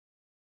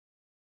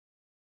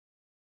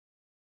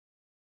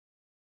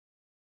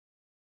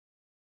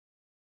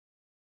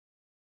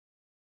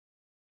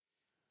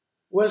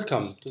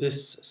Welcome to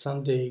this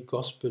Sunday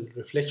Gospel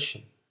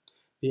reflection,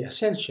 the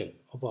Ascension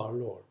of our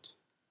Lord.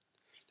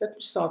 Let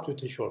me start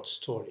with a short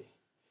story.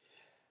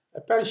 A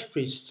parish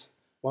priest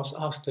once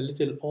asked a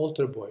little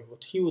altar boy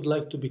what he would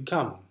like to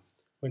become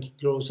when he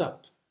grows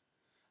up,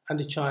 and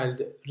the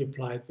child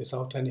replied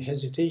without any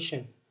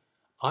hesitation,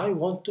 "I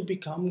want to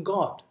become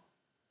God."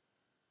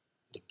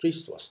 The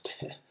priest was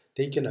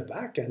taken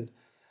aback and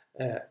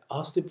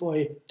asked the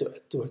boy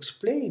to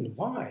explain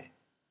why.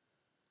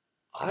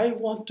 "I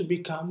want to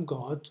become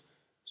God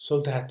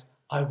so that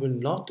I will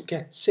not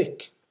get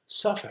sick,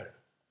 suffer,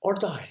 or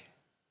die,"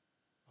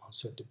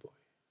 answered the boy.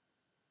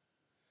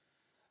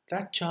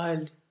 That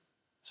child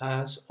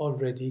has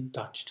already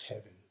touched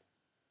heaven.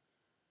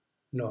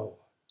 No,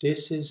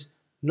 this is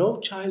no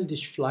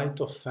childish flight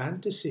of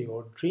fantasy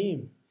or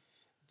dream.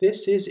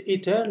 This is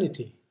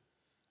eternity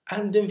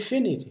and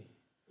infinity,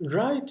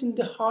 right in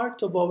the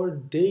heart of our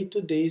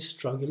day-to-day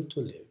struggle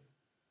to live.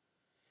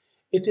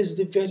 It is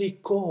the very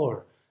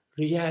core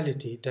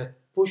reality that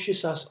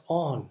pushes us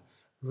on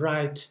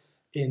right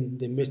in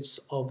the midst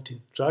of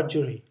the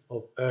drudgery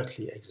of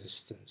earthly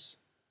existence.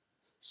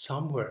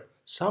 Somewhere,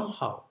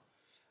 somehow,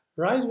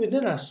 right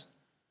within us,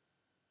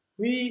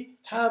 we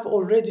have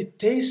already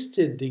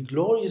tasted the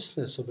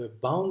gloriousness of a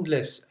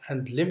boundless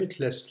and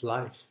limitless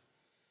life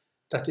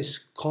that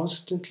is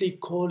constantly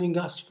calling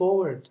us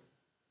forward.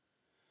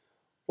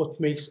 What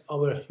makes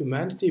our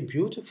humanity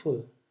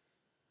beautiful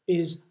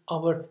is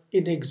our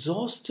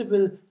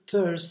inexhaustible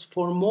thirst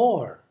for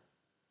more.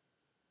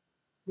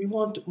 We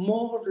want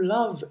more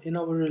love in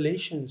our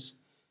relations.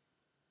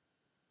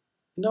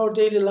 In our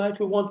daily life,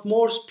 we want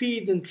more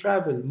speed in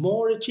travel,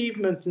 more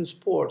achievement in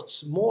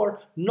sports,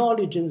 more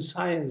knowledge in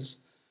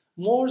science,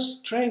 more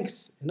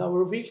strength in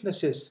our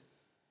weaknesses,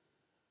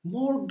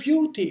 more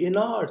beauty in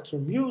art or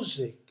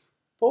music,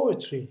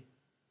 poetry.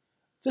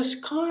 The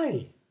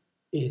sky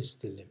is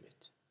the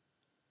limit.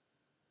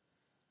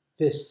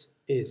 This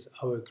is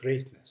our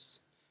greatness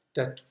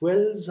that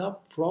wells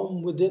up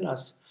from within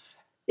us,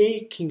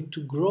 aching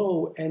to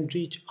grow and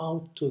reach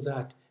out to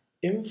that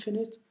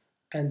infinite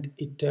and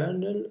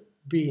eternal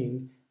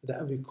being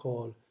that we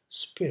call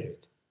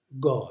Spirit,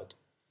 God,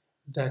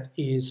 that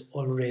is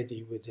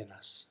already within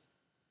us.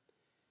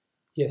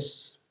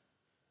 Yes,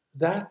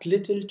 that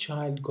little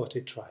child got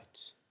it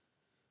right.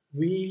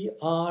 We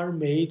are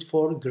made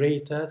for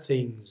greater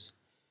things.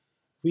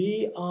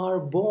 We are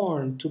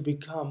born to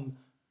become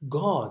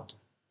God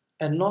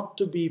and not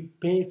to be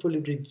painfully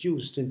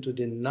reduced into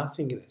the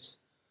nothingness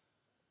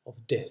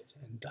of death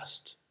and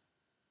dust.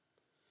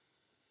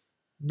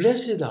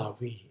 Blessed are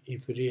we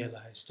if we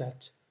realize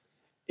that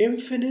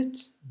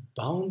infinite,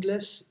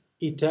 boundless,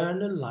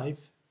 eternal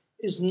life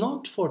is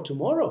not for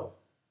tomorrow.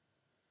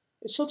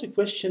 It's not a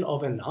question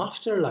of an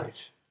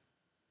afterlife.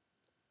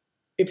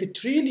 If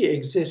it really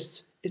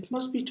exists, it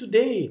must be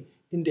today,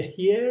 in the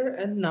here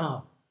and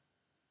now.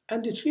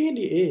 And it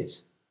really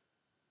is.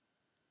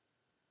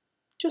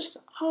 Just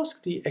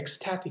ask the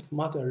ecstatic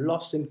mother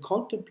lost in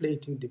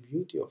contemplating the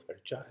beauty of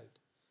her child.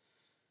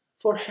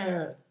 For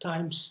her,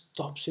 time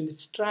stops in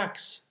its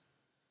tracks.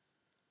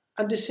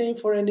 And the same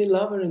for any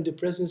lover in the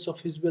presence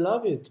of his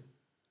beloved.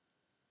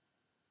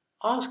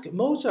 Ask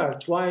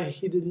Mozart why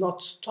he did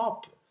not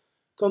stop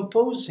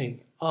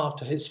composing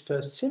after his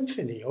first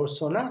symphony or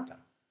sonata.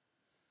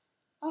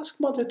 Ask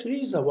Mother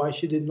Teresa why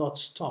she did not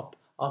stop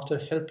after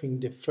helping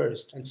the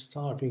first and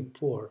starving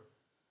poor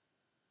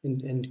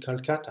in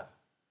Calcutta.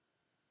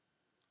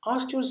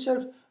 Ask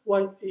yourself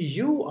why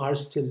you are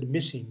still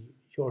missing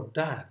your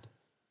dad,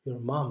 your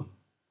mom,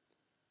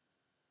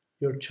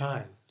 your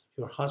child,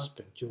 your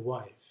husband, your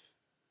wife.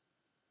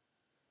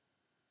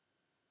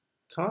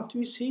 Can't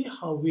we see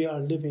how we are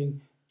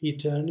living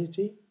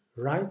eternity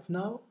right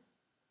now?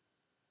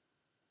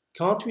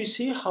 Can't we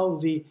see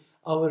how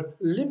our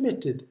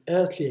limited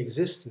earthly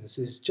existence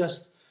is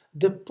just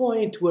the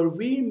point where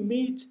we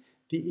meet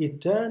the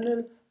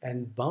eternal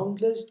and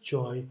boundless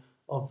joy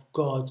of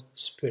God's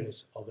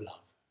Spirit of love?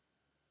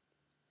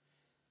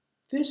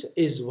 This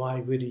is why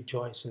we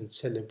rejoice and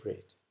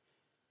celebrate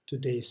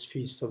today's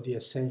feast of the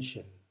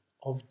Ascension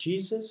of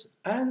Jesus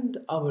and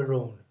our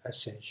own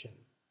Ascension.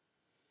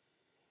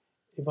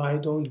 If I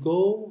don't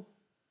go,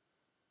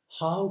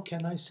 how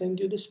can I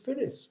send you the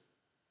Spirit?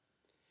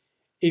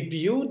 If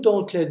you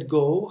don't let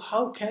go,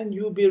 how can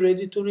you be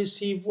ready to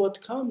receive what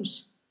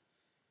comes?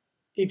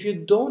 If you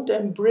don't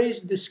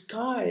embrace the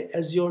sky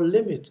as your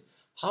limit,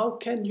 how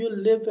can you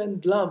live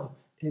and love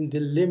in the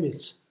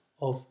limits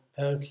of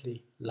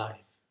earthly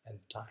life and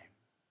time?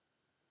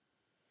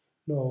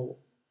 No,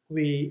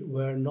 we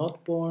were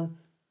not born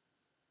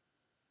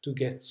to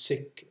get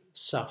sick,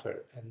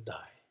 suffer, and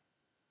die.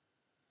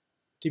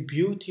 The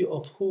beauty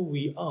of who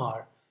we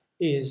are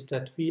is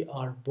that we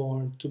are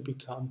born to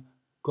become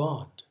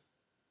God.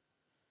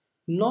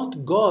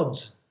 Not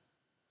gods,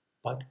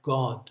 but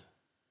God.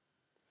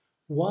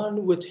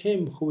 One with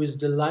Him who is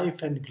the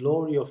life and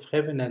glory of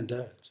heaven and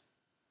earth.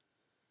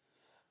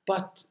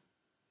 But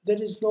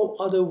there is no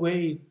other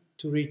way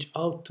to reach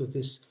out to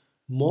this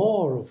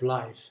more of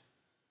life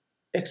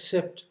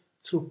except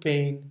through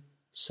pain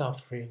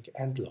suffering,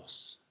 and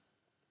loss.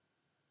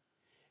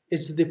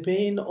 It's the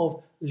pain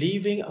of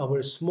leaving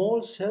our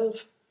small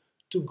self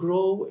to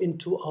grow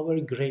into our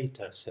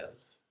greater self.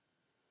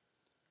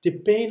 The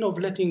pain of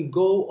letting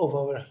go of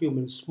our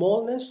human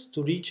smallness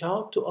to reach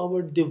out to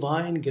our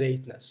divine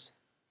greatness.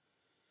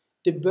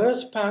 The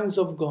birth pangs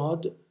of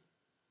God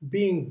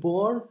being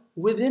born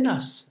within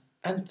us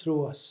and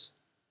through us.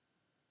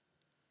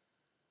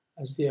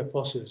 As the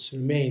apostles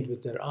remained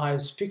with their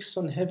eyes fixed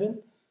on heaven,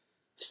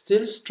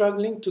 still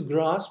struggling to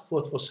grasp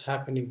what was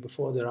happening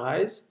before their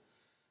eyes,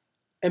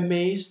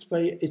 amazed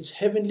by its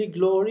heavenly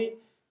glory,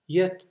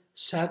 yet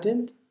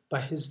saddened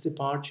by his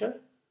departure,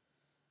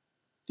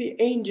 the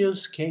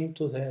angels came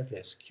to their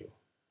rescue.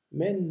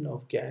 Men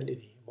of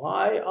Galilee,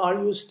 why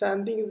are you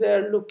standing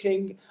there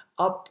looking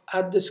up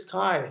at the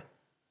sky?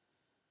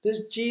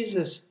 This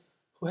Jesus,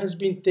 who has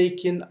been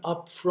taken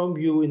up from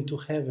you into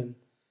heaven,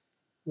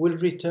 will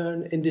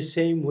return in the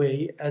same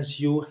way as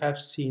you have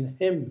seen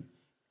him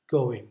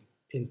going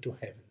into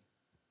heaven.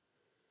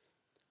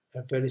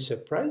 A very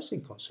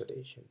surprising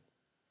consolation.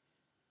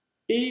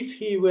 If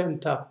he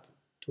went up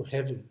to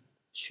heaven,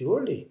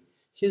 surely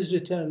his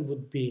return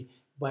would be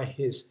by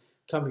his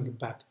coming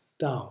back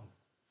down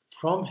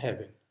from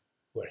heaven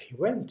where he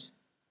went.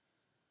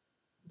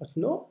 But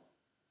no,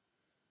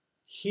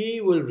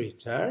 he will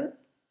return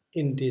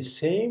in the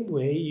same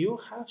way you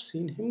have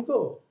seen him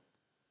go.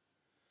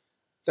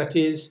 That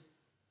is,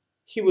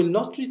 he will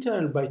not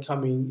return by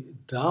coming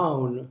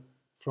down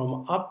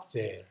from up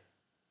there,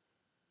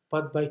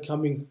 but by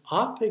coming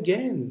up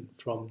again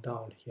from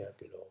down here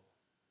below.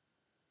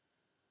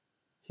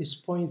 His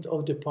point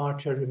of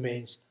departure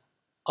remains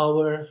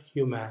our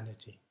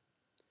humanity.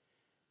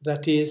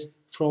 That is,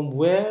 from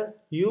where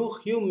you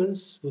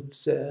humans would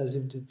say, as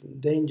if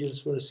the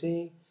angels were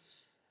saying,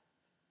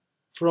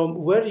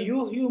 from where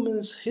you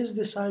humans, his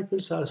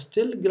disciples, are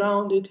still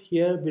grounded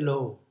here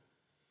below.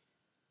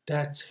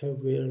 That's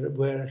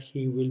where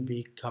he will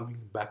be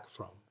coming back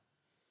from.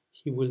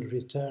 He will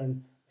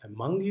return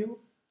among you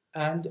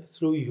and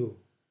through you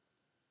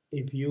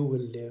if you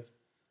will live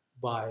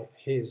by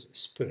his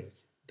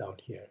Spirit down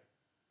here.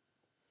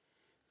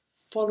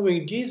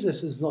 Following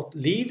Jesus is not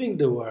leaving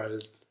the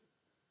world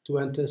to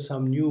enter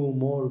some new,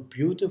 more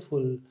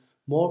beautiful,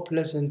 more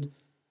pleasant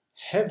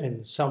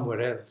heaven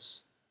somewhere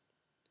else.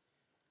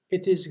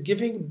 It is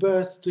giving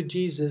birth to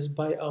Jesus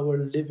by our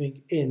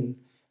living in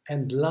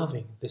and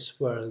loving this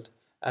world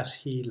as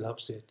he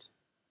loves it.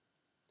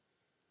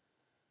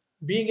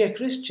 Being a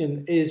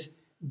Christian is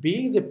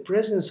being the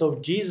presence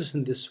of Jesus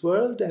in this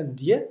world and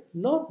yet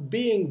not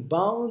being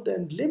bound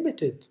and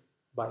limited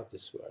by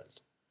this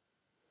world.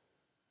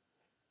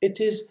 It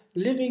is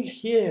living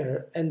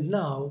here and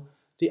now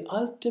the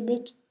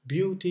ultimate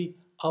beauty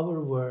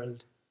our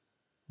world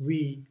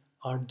we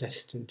are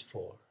destined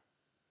for.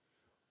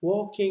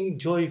 Walking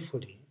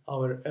joyfully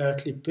our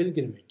earthly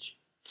pilgrimage,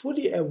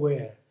 fully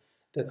aware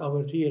that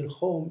our real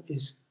home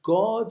is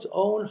God's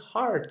own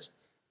heart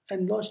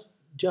and not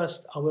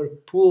just our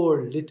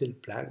poor little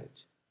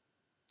planet.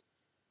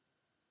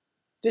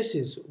 This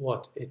is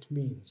what it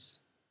means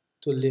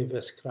to live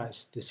as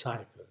Christ's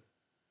disciple,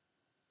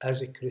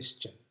 as a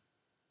Christian.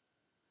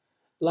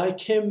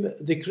 Like him,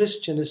 the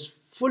Christian is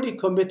fully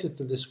committed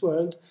to this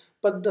world,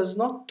 but does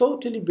not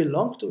totally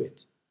belong to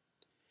it.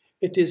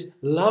 It is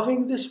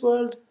loving this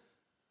world,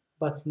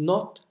 but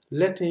not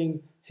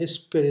letting his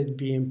spirit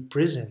be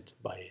imprisoned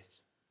by it.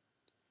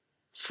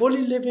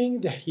 Fully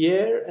living the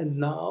here and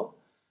now,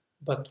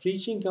 but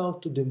reaching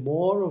out to the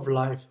more of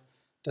life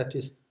that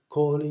is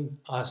calling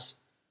us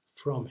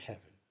from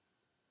heaven,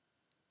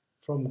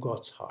 from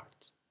God's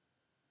heart.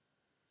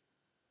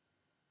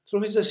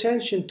 Through his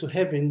ascension to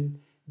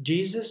heaven,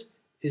 Jesus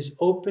is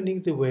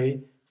opening the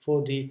way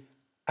for the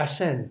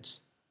ascent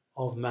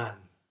of man,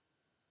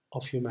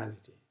 of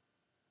humanity.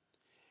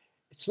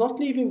 It's not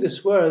leaving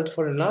this world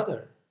for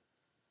another,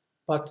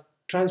 but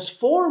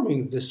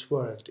transforming this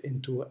world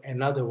into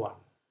another one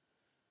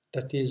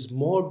that is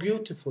more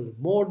beautiful,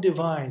 more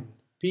divine,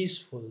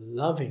 peaceful,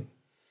 loving,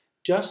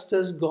 just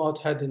as God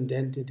had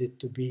intended it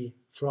to be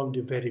from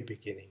the very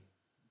beginning.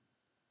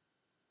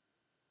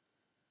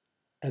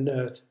 An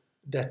earth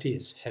that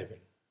is heaven.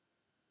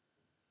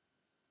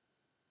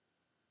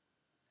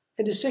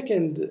 In the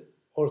 2nd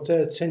or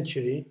 3rd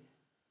century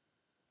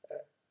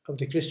of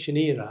the Christian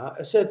era,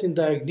 a certain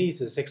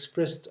Diognetus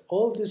expressed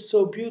all this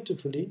so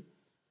beautifully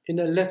in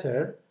a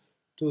letter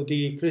to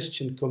the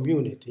Christian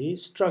community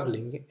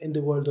struggling in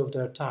the world of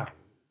their time.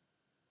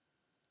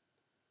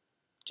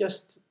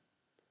 Just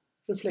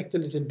reflect a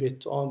little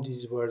bit on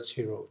these words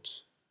he wrote.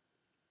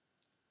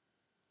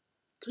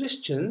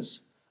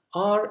 Christians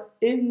are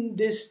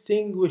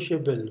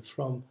indistinguishable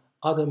from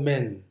other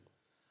men,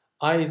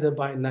 either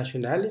by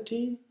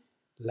nationality,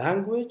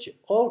 language,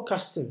 or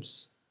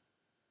customs.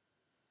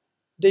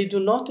 They do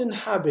not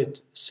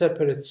inhabit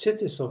separate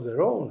cities of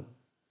their own,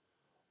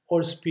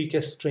 or speak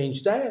a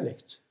strange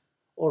dialect,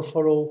 or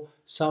follow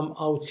some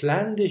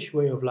outlandish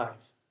way of life.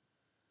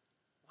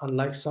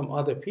 Unlike some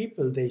other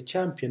people, they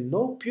champion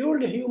no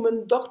purely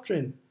human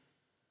doctrine,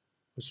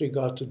 With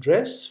regard to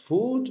dress,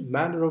 food,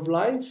 manner of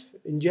life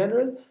in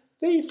general,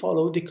 they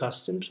follow the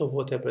customs of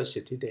whatever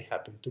city they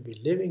happen to be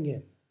living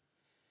in.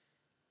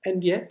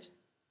 And yet,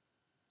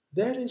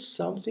 there is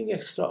something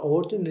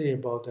extraordinary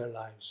about their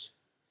lives.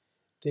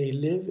 They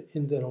live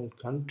in their own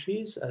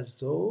countries as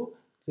though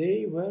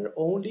they were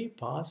only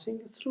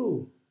passing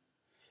through.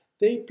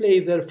 They play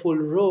their full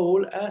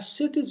role as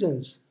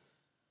citizens,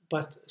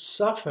 but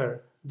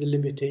suffer the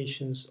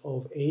limitations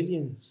of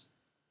aliens.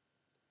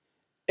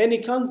 Any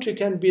country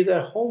can be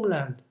their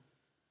homeland,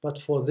 but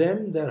for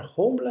them, their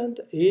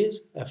homeland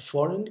is a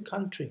foreign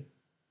country.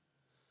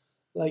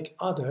 Like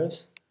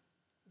others,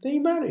 they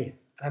marry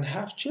and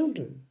have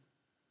children,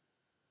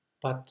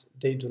 but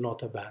they do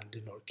not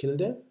abandon or kill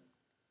them.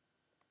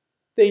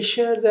 They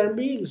share their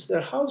meals,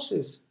 their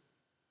houses,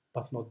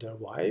 but not their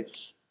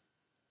wives.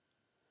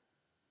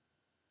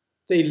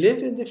 They live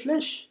in the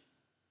flesh,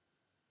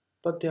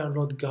 but they are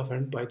not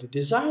governed by the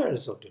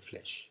desires of the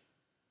flesh.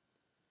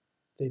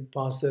 They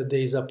pass their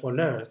days upon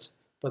earth,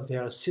 but they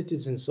are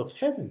citizens of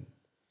heaven,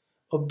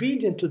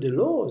 obedient to the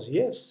laws,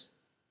 yes,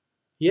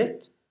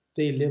 yet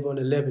they live on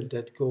a level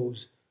that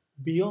goes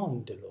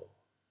beyond the law.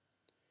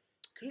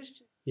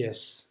 Christian,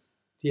 yes,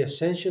 the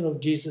ascension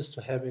of Jesus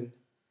to heaven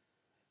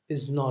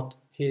is not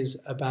his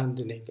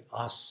abandoning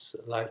us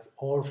like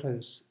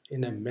orphans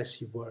in a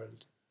messy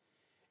world.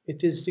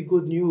 It is the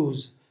good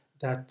news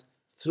that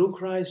through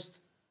Christ,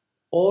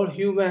 all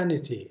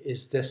humanity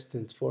is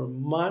destined for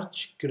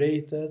much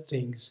greater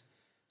things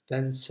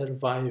than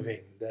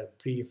surviving their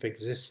brief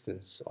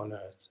existence on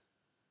earth.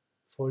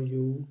 For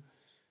you,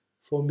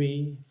 for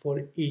me,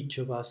 for each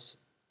of us,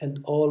 and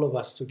all of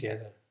us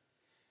together,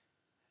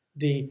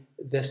 the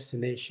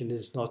destination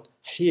is not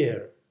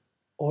here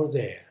or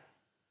there.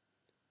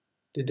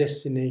 The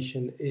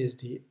destination is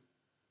the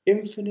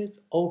infinite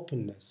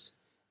openness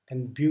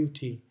and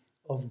beauty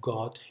of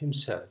God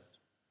Himself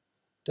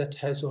that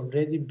has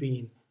already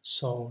been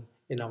sown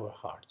in our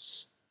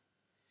hearts.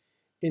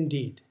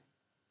 Indeed,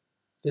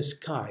 the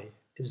sky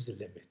is the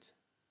limit.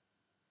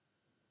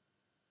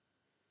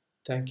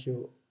 Thank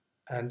you,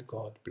 and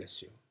God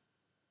bless you.